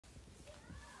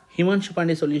Himanshu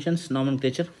Pandey solutions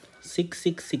nomenclature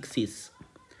 666 is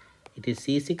it is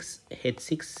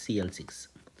C6H6Cl6,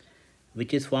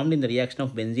 which is formed in the reaction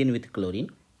of benzene with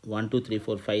chlorine 1 2 3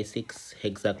 4 5 6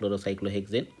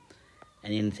 hexachlorocyclohexane,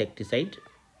 an insecticide.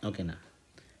 Okay, now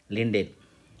Linden.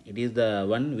 It is the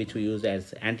one which we use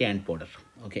as anti-ant powder.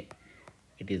 Okay,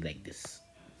 it is like this.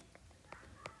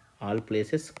 All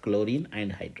places chlorine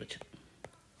and hydrogen.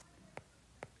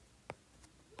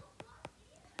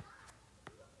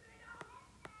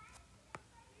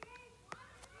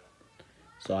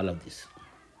 So all of this.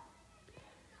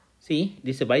 See,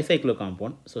 this is a bicyclo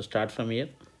compound. So start from here.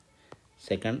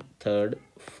 Second, third,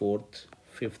 fourth,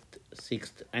 fifth,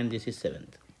 sixth, and this is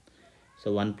seventh.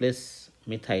 So 1 plus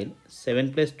methyl,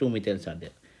 7 plus 2 methyls are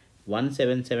there.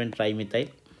 177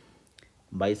 trimethyl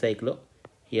bicyclo.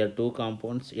 Here 2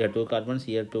 compounds, here 2 carbons,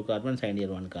 here 2 carbons, and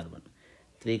here 1 carbon.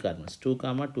 3 carbons, 2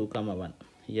 comma 2 comma 1.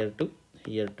 Here 2,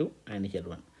 and here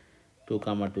 1. 2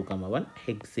 comma 2 comma 1.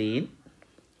 Hexane.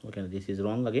 Okay, this is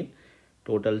wrong again.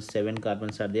 Total 7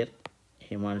 carbons are there.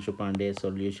 Himanshu Pandey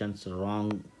solutions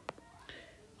wrong.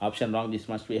 Option wrong. This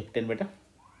must be heptane beta.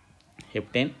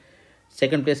 Heptane.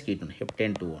 Second place ketone,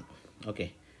 heptane 2-1.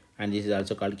 Okay, and this is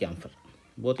also called camphor.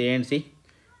 Both A and C.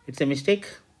 It's a mistake.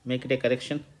 Make it a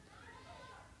correction.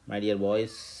 My dear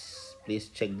boys, please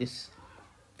check this.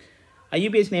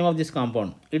 IUPAC name of this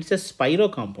compound. It's a spiro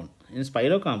compound. In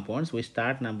spiro compounds, we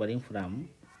start numbering from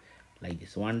like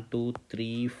this: 1 2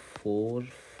 3 4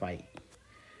 5,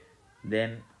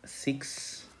 then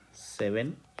 6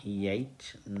 7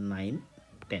 8 9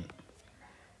 10.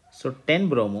 So 10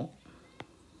 bromo,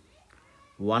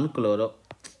 1 chloro,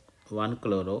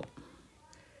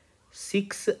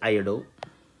 6 iodo,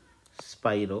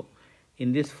 spiro.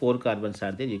 In this 4 carbons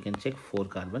are there. You can check 4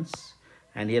 carbons,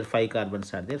 and here 5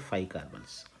 carbons are there. 5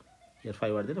 carbons. Here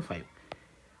 5 are there. 5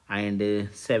 and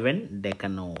 7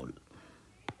 decanol.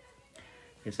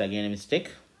 It's again a mistake.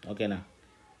 Okay, now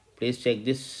please check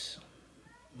this,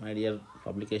 my dear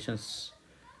publications.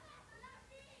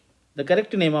 The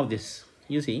correct name of this,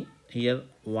 you see here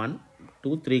 1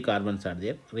 2 3 carbons are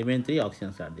there, remain 3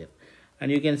 oxygens are there,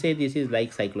 and you can say this is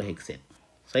like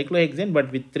cyclohexane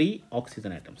but with 3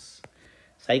 oxygen atoms.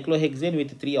 Cyclohexane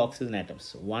with 3 oxygen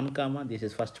atoms. 1 comma, this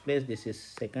is first place, this is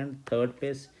second, third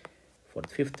place,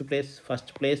 fourth, fifth place,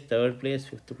 first place, third place,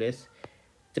 fifth place.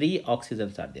 3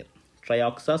 oxygens are there.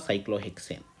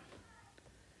 Trioxacyclohexane.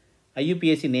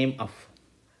 IUPAC name of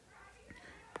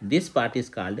this part is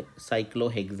called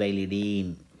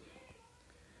cyclohexylidene,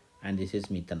 and this is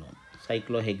methanone.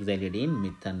 Cyclohexylidene,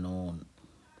 methanone.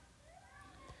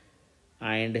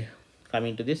 And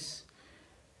coming to this,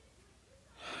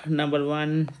 number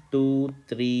 1 2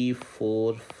 3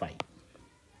 4 5.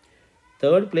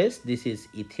 Third place, this is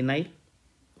ethynyl.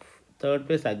 Third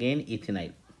place again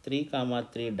ethynyl. 3 comma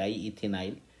 3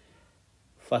 diethynyl.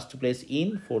 First place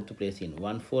in, fourth place in,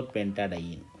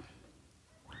 1,4-pentadiene.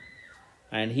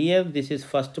 And here this is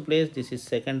first place, this is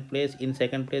second place. In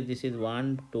second place, this is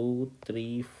 1 2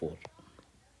 3 4.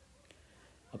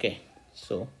 Okay,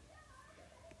 so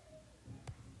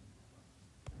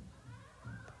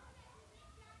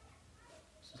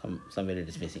somewhere it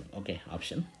is missing. Okay,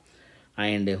 option.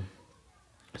 And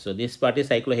so this part is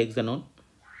cyclohexanone.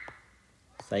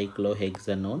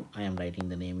 Cyclohexanone. I am writing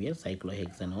the name here.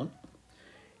 Cyclohexanone.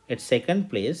 It's second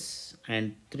place,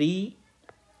 and 3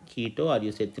 keto, or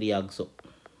you say 3 oxo.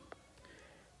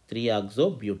 3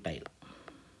 oxobutyl.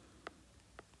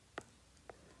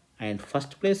 And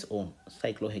first place on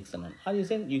cyclohexanone, or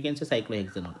you can say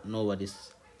cyclohexanone. No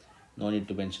worries. No need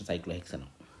to mention cyclohexanone.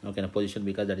 Okay, position,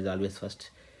 because that is always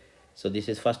first. So this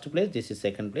is first place, this is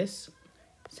second place.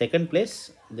 Second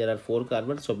place, there are 4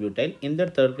 carbons, so butyl. In the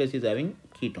third place is having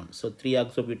ketone. So 3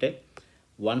 oxobutyl,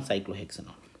 1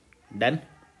 cyclohexanone. Done.